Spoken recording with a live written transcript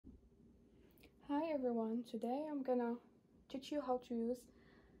Hi everyone, today I'm gonna teach you how to use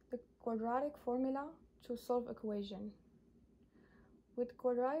the quadratic formula to solve equation. With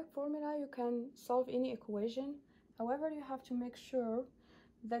quadratic formula you can solve any equation, however you have to make sure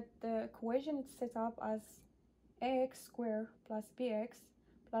that the equation is set up as ax squared plus bx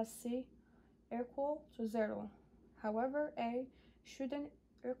plus c equal to 0. However, a shouldn't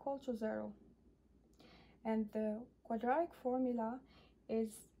equal to 0. And the quadratic formula is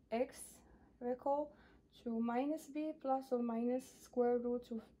x equal to minus b plus or minus square root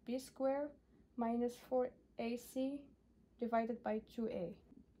of b squared minus 4ac divided by 2a.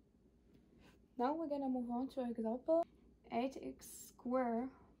 Now we're gonna move on to example 8x squared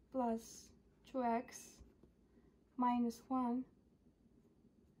plus 2x minus 1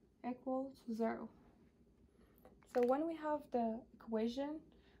 equal to 0. So when we have the equation,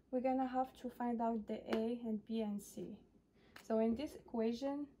 we're gonna have to find out the a and b and c. So in this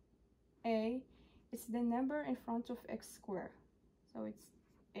equation, a is the number in front of x squared, so it's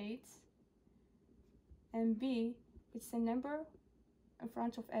 8, and b it's the number in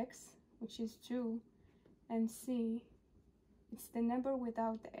front of x, which is 2, and c it's the number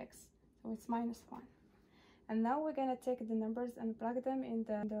without the x, so it's minus 1. And now we're gonna take the numbers and plug them in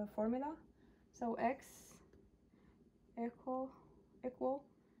the formula. So x equal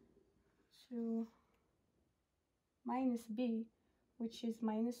to minus b, which is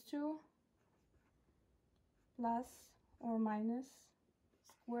minus 2, plus or minus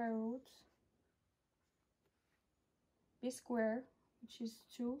square root b squared, which is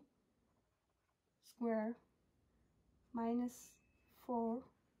 2 square, minus 4a,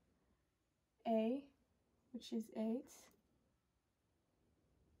 which is 8,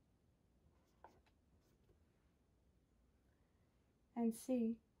 and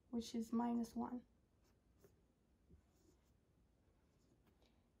c, which is minus 1,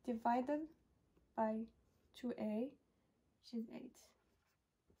 divided by 2a, which is 8.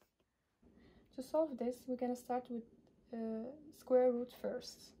 To solve this, we're going to start with square root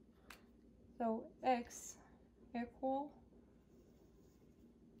first. So x equal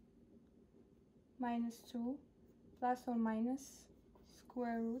minus 2 plus or minus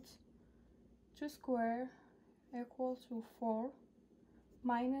square root 2 squared equal to 4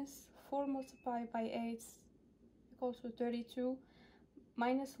 minus 4 multiplied by 8 equals to 32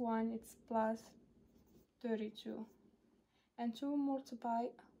 minus 1 it's plus 32, and 2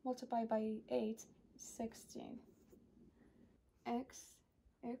 multiplied by 8 is 16. X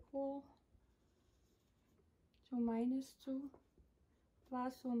equal to minus 2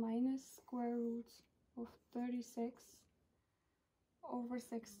 plus or minus square root of 36 over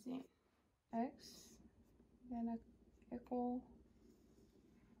 16. X gonna equal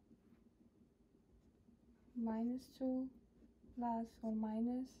minus 2 plus or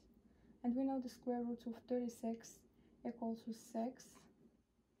minus, and we know the square root of 36 equals to 6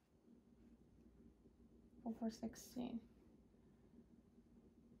 over 16.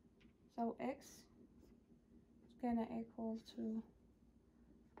 So x is gonna equal to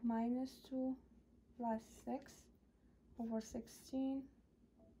minus 2 plus 6 over 16,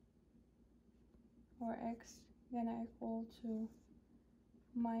 or x gonna equal to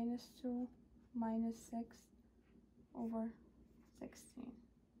minus 2 minus 6 over 16.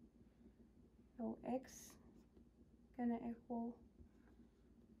 So x gonna equal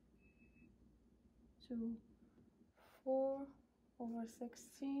to 4 over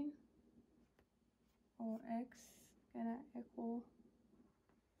 16, or x gonna equal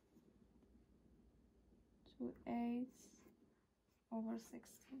to 8 over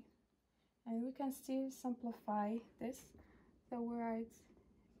 16. And we can still simplify this, so we write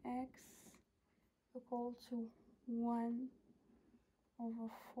x equal to 1 over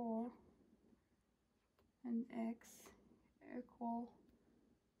 4 and x equal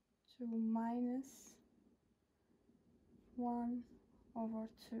to minus 1 over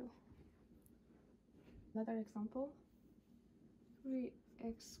 2. Another example,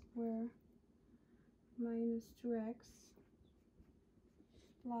 3x squared minus 2x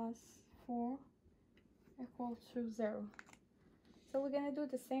plus 4 equal to 0. So we're gonna do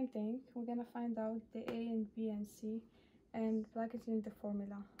the same thing. We're gonna find out the a and b and c and plug it in the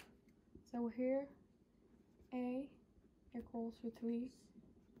formula. So here a equals to 3,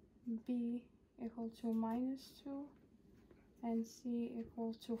 b equal to minus 2, and c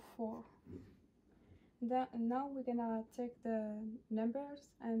equals to 4. Now we're gonna take the numbers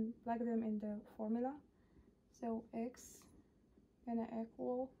and plug them in the formula. So x gonna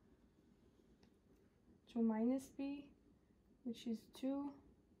equal to minus b, which is 2,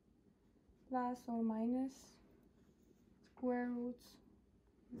 plus or minus square root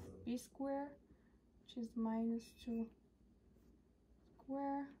b squared which is minus 2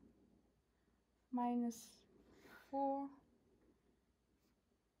 square minus 4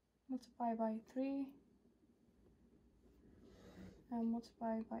 multiplied by 3 and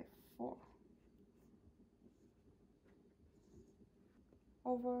multiplied by 4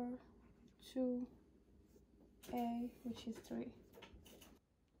 over 2a, which is 3.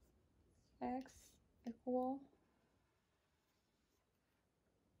 X equal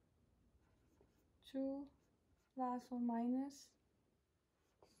 2 plus or minus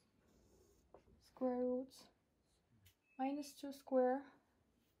square root minus 2 square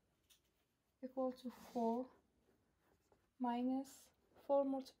equal to 4 minus 4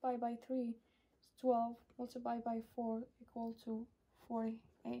 multiplied by 3 is 12 multiplied by 4 equal to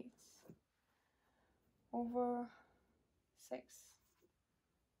 48 over 6.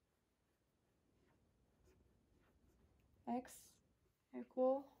 X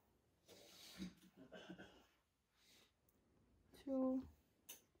equal 2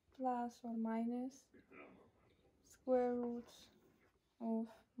 plus or minus square root of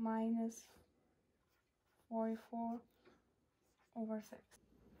minus 44 over 6.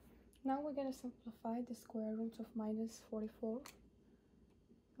 Now we're going to simplify the square root of minus 44.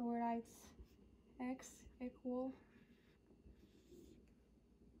 So we write x equal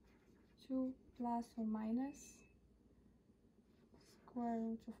 2 plus or minus square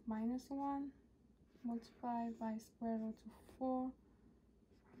root of minus 1 multiplied by square root of 4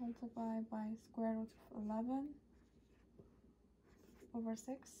 multiplied by square root of 11 over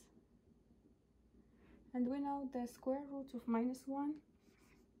 6. And we know the square root of minus 1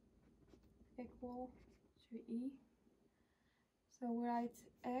 equal to e. So we write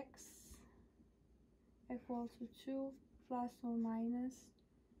x equal to 2 plus or minus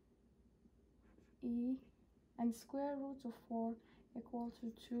e, and square root of 4 equal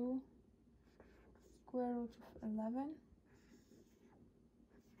to 2 square root of 11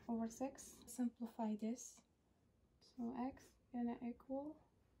 over 6. Simplify this. So x gonna equal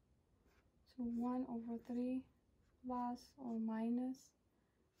to 1 over 3 plus or minus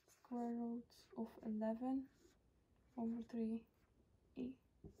square root of 11 over 3e.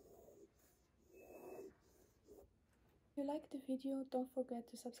 If you like the video, don't forget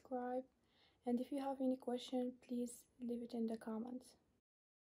to subscribe, and if you have any question, please leave it in the comments.